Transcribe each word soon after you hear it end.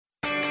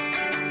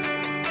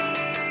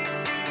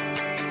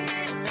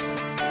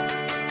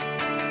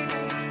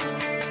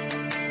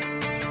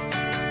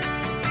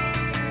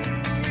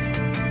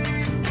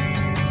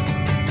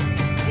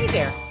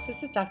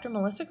is Dr.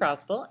 Melissa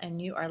Grosboll, and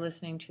you are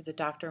listening to the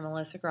Dr.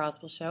 Melissa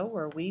Grosboll Show,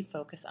 where we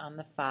focus on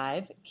the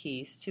 5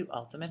 keys to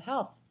ultimate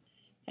health.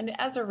 And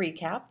as a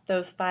recap,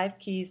 those 5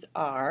 keys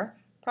are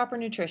proper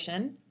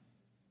nutrition,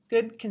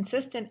 good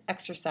consistent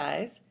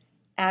exercise,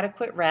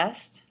 adequate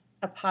rest,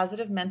 a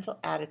positive mental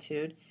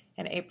attitude,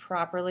 and a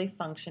properly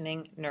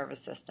functioning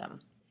nervous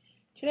system.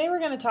 Today we're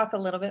going to talk a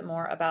little bit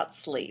more about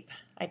sleep.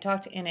 I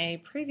talked in a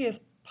previous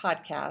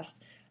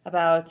podcast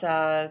about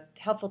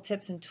helpful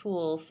tips and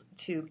tools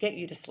to get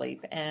you to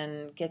sleep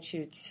and get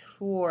you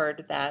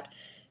toward that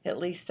at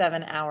least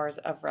 7 hours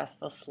of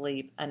restful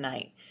sleep a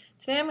night.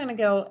 Today I'm going to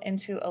go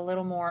into a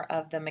little more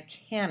of the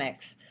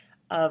mechanics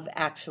of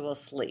actual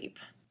sleep.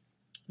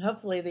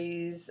 Hopefully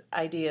these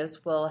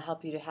ideas will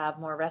help you to have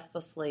more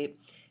restful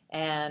sleep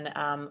and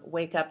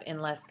wake up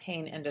in less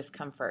pain and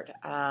discomfort.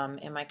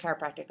 In my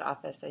chiropractic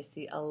office, I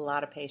see a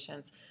lot of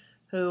patients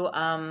who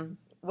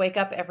wake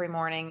up every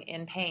morning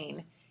in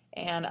pain,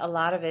 and a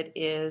lot of it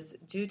is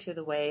due to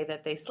the way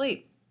that they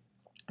sleep.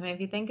 I mean, if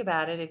you think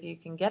about it, if you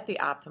can get the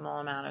optimal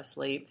amount of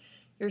sleep,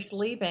 you're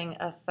sleeping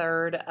a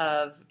third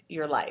of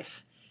your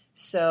life.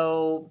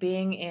 So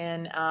being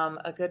in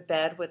a good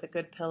bed with a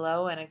good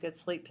pillow and a good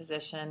sleep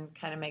position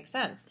kind of makes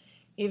sense.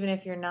 Even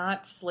if you're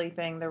not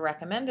sleeping the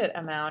recommended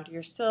amount,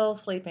 you're still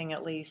sleeping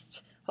at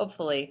least,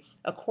 hopefully,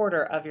 a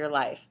quarter of your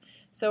life.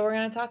 So we're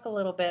going to talk a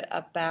little bit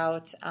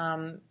about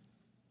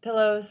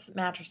pillows,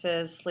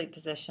 mattresses, sleep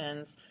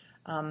positions,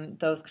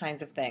 those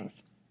kinds of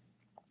things.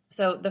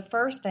 So the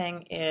first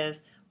thing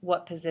is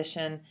what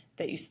position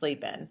that you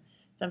sleep in.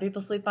 Some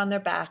people sleep on their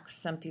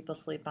backs, some people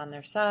sleep on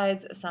their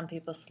sides, some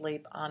people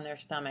sleep on their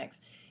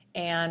stomachs.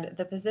 And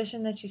the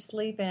position that you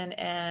sleep in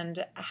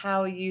and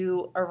how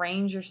you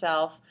arrange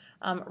yourself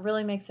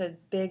really makes a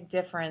big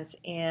difference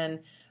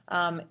in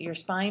your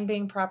spine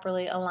being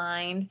properly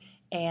aligned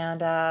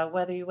and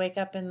whether you wake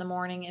up in the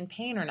morning in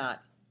pain or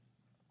not.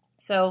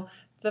 So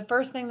the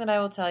first thing that I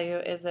will tell you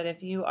is that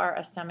if you are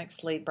a stomach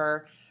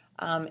sleeper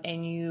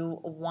and you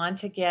want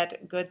to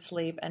get good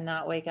sleep and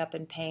not wake up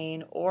in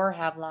pain or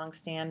have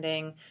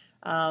long-standing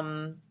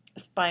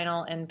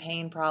spinal and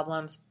pain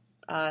problems,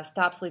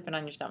 stop sleeping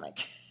on your stomach.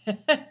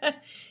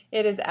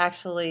 It is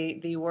actually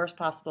the worst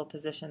possible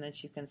position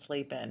that you can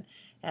sleep in.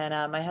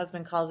 And my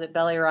husband calls it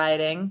belly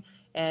riding,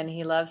 and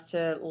he loves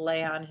to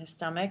lay on his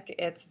stomach.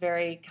 It's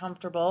very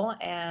comfortable,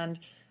 and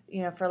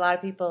for a lot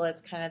of people,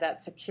 it's kind of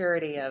that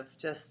security of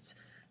just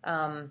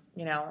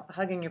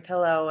hugging your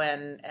pillow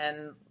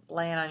and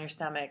laying on your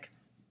stomach.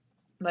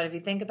 But if you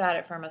think about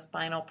it from a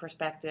spinal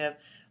perspective,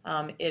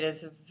 it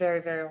is a very,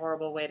 very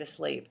horrible way to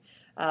sleep.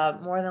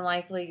 More than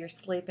likely, you're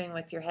sleeping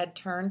with your head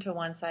turned to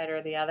one side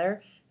or the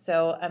other.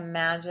 So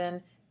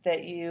imagine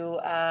that you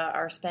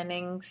are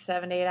spending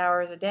 7 to 8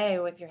 hours a day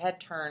with your head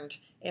turned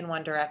in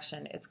one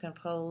direction. It's going to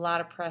put a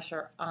lot of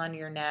pressure on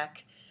your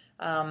neck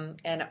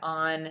and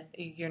on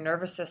your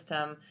nervous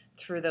system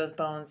through those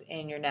bones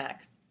in your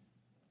neck.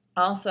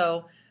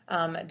 Also,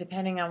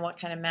 depending on what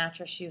kind of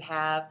mattress you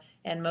have,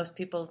 and most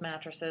people's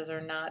mattresses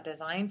are not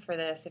designed for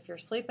this, if you're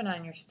sleeping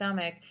on your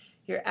stomach,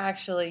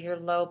 your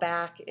low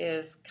back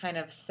is kind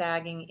of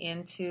sagging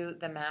into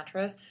the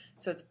mattress,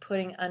 so it's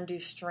putting undue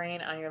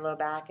strain on your low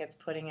back. It's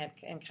putting it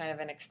in kind of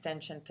an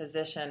extension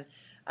position,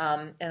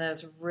 and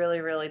that's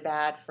really, really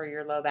bad for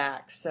your low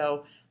back.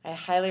 So I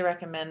highly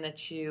recommend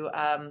that you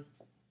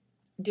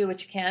do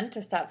what you can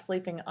to stop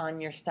sleeping on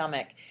your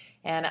stomach.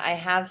 And I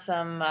have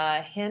some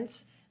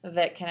hints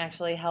that can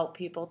actually help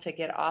people to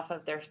get off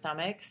of their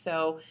stomach.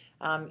 So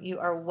you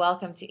are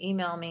welcome to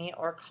email me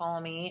or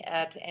call me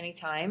at any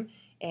time,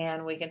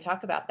 and we can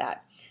talk about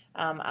that.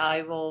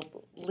 I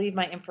will leave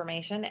my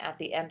information at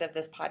the end of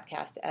this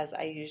podcast, as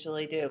I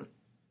usually do.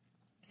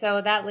 So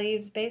that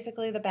leaves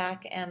basically the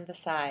back and the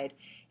side.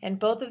 And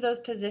both of those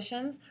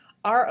positions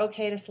are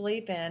okay to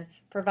sleep in,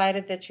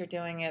 provided that you're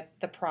doing it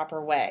the proper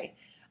way.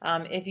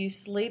 If you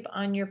sleep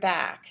on your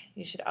back,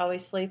 you should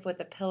always sleep with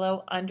a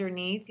pillow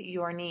underneath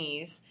your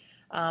knees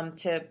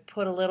to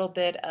put a little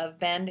bit of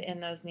bend in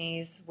those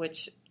knees,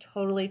 which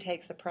totally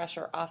takes the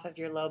pressure off of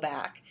your low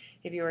back.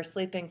 If you are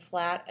sleeping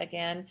flat,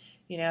 again,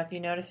 if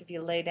you notice if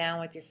you lay down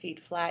with your feet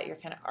flat, you're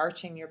kind of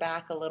arching your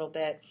back a little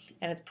bit,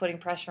 and it's putting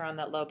pressure on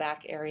that low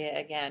back area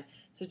again.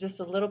 So just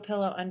a little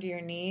pillow under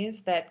your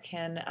knees that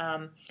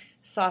can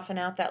soften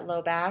out that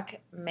low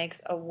back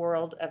makes a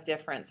world of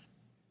difference.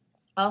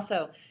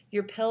 Also,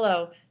 your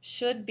pillow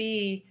should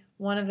be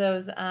one of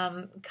those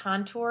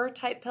contour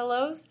type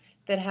pillows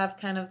that have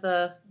kind of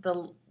the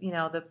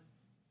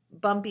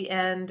bumpy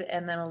end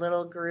and then a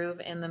little groove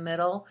in the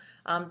middle,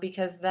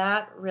 because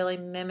that really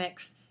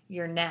mimics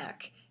your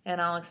neck. And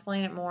I'll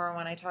explain it more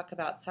when I talk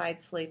about side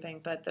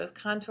sleeping. But those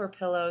contour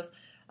pillows,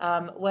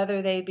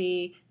 whether they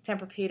be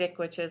Tempur-Pedic,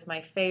 which is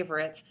my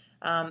favorite,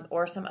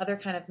 or some other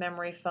kind of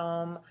memory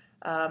foam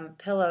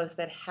pillows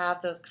that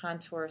have those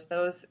contours,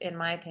 those, in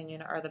my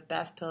opinion, are the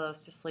best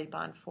pillows to sleep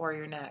on for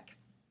your neck.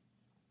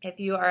 If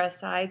you are a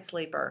side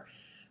sleeper,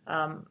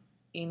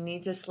 you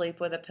need to sleep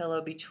with a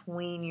pillow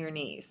between your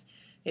knees.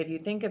 If you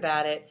think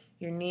about it,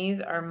 your knees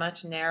are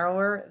much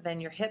narrower than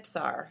your hips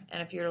are.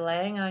 And if you're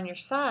laying on your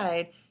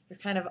side, you're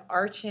kind of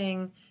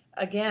arching,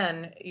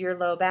 again, your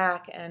low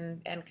back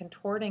and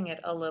contorting it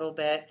a little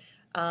bit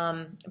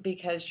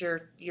because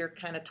you're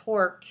kind of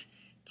torqued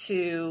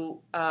to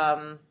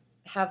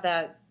have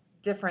that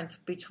difference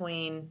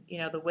between,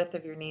 the width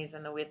of your knees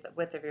and the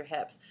width of your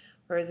hips.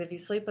 Whereas if you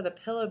sleep with a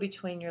pillow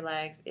between your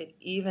legs, it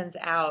evens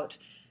out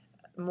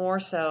more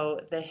so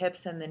the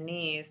hips and the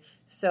knees,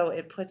 so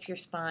it puts your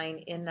spine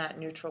in that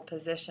neutral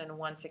position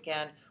once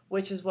again,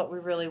 which is what we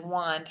really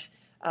want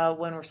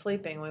when we're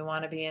sleeping. We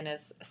want to be in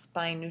as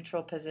spine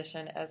neutral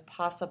position as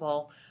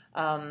possible,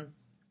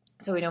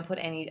 so we don't put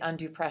any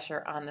undue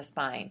pressure on the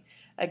spine.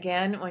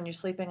 Again, when you're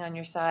sleeping on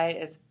your side,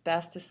 it's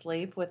best to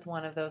sleep with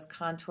one of those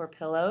contour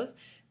pillows,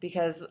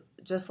 because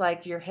just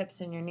like your hips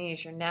and your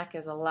knees, your neck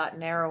is a lot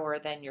narrower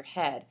than your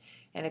head.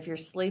 And if you're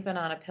sleeping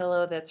on a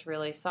pillow that's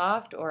really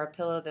soft or a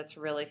pillow that's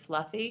really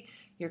fluffy,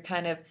 you're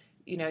kind of,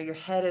 your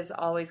head is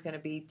always going to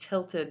be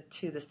tilted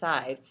to the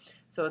side.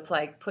 So it's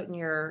like putting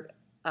your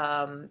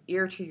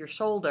ear to your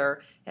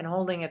shoulder and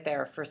holding it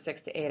there for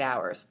 6 to 8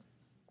 hours.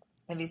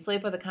 If you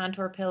sleep with a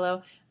contour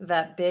pillow,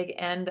 that big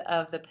end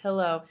of the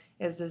pillow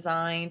is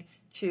designed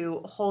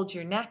to hold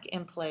your neck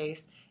in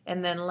place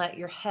and then let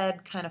your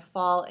head kind of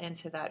fall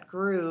into that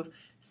groove.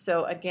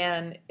 So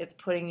again, it's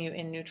putting you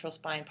in neutral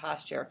spine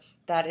posture.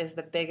 That is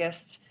the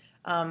biggest,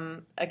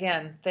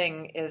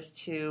 thing, is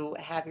to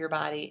have your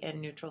body in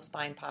neutral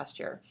spine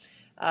posture.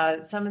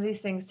 Some of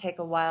these things take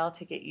a while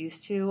to get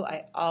used to.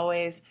 I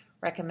always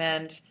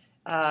recommend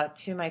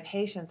to my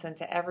patients and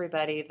to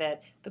everybody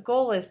that the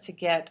goal is to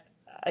get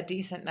a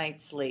decent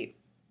night's sleep.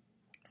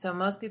 So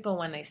most people,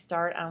 when they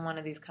start on one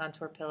of these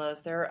contour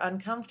pillows, they're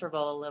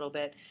uncomfortable a little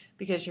bit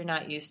because you're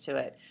not used to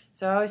it.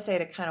 So I always say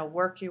to kind of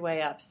work your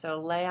way up.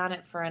 So lay on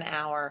it for an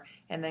hour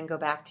and then go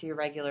back to your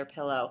regular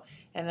pillow.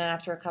 And then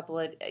after a couple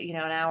of, an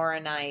hour a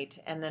night,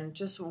 and then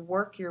just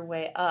work your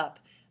way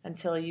up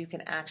until you can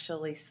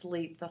actually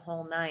sleep the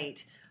whole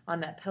night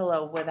on that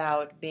pillow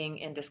without being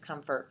in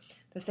discomfort.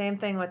 The same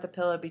thing with the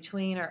pillow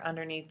between or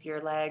underneath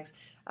your legs.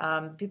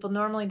 People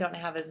normally don't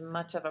have as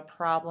much of a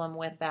problem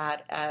with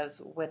that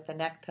as with the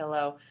neck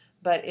pillow,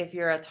 but if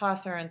you're a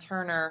tosser and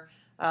turner,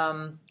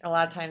 a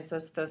lot of times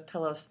those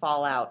pillows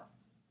fall out.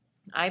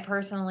 I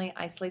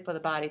sleep with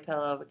a body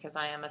pillow because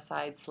I am a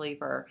side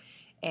sleeper,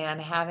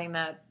 and having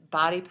that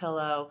body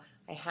pillow,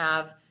 I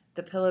have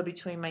the pillow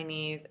between my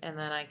knees, and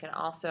then I kind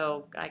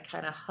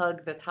of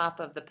hug the top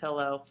of the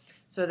pillow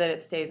so that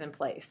it stays in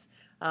place.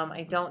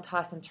 I don't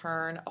toss and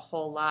turn a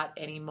whole lot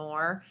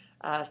anymore.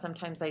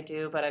 Sometimes I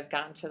do, but I've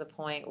gotten to the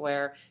point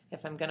where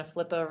if I'm going to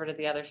flip over to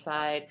the other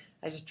side,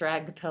 I just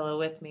drag the pillow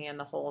with me and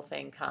the whole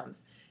thing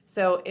comes.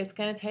 So it's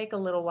going to take a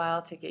little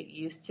while to get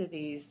used to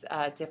these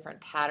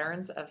different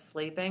patterns of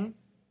sleeping,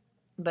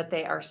 but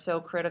they are so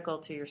critical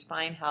to your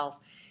spine health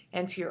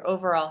and to your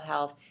overall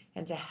health,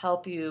 and to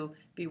help you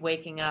be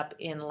waking up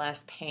in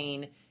less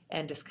pain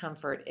and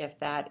discomfort if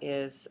that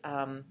is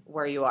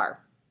where you are.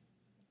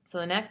 So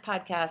the next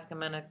podcast, I'm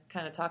going to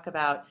kind of talk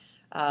about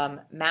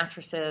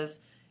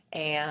mattresses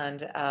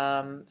and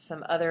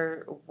some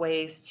other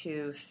ways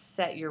to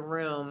set your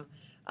room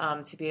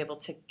to be able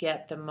to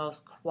get the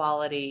most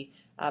quality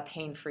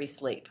pain-free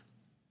sleep.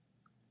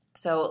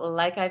 So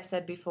like I've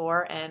said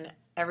before, and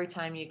every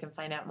time, you can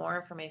find out more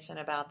information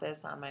about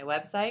this on my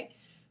website,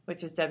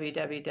 which is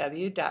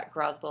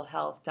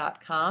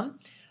www.grosbollhealth.com.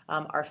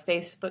 Our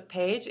Facebook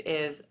page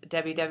is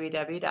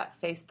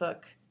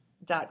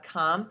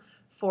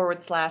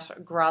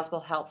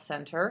www.facebook.com/Grosboll Health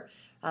Center.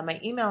 My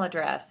email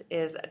address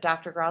is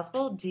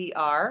drgrosboll,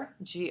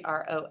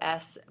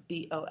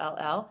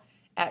 drgrosboll,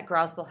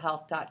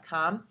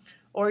 @grosbollhealth.com,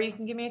 or you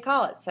can give me a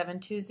call at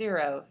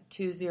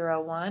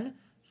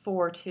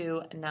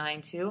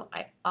 720-201-4292.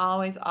 I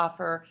always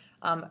offer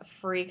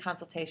free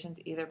consultations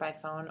either by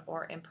phone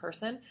or in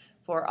person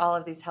for all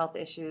of these health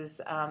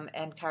issues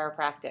and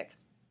chiropractic.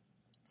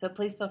 So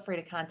please feel free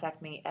to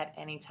contact me at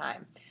any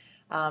time.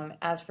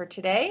 As for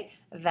today,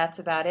 that's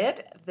about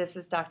it. This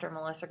is Dr.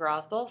 Melissa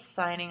Grosboll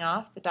signing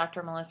off the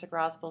Dr. Melissa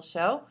Grosboll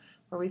Show,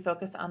 where we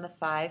focus on the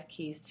 5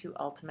 keys to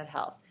ultimate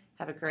health.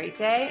 Have a great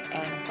day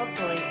and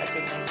hopefully a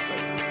good night's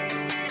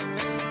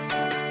sleep.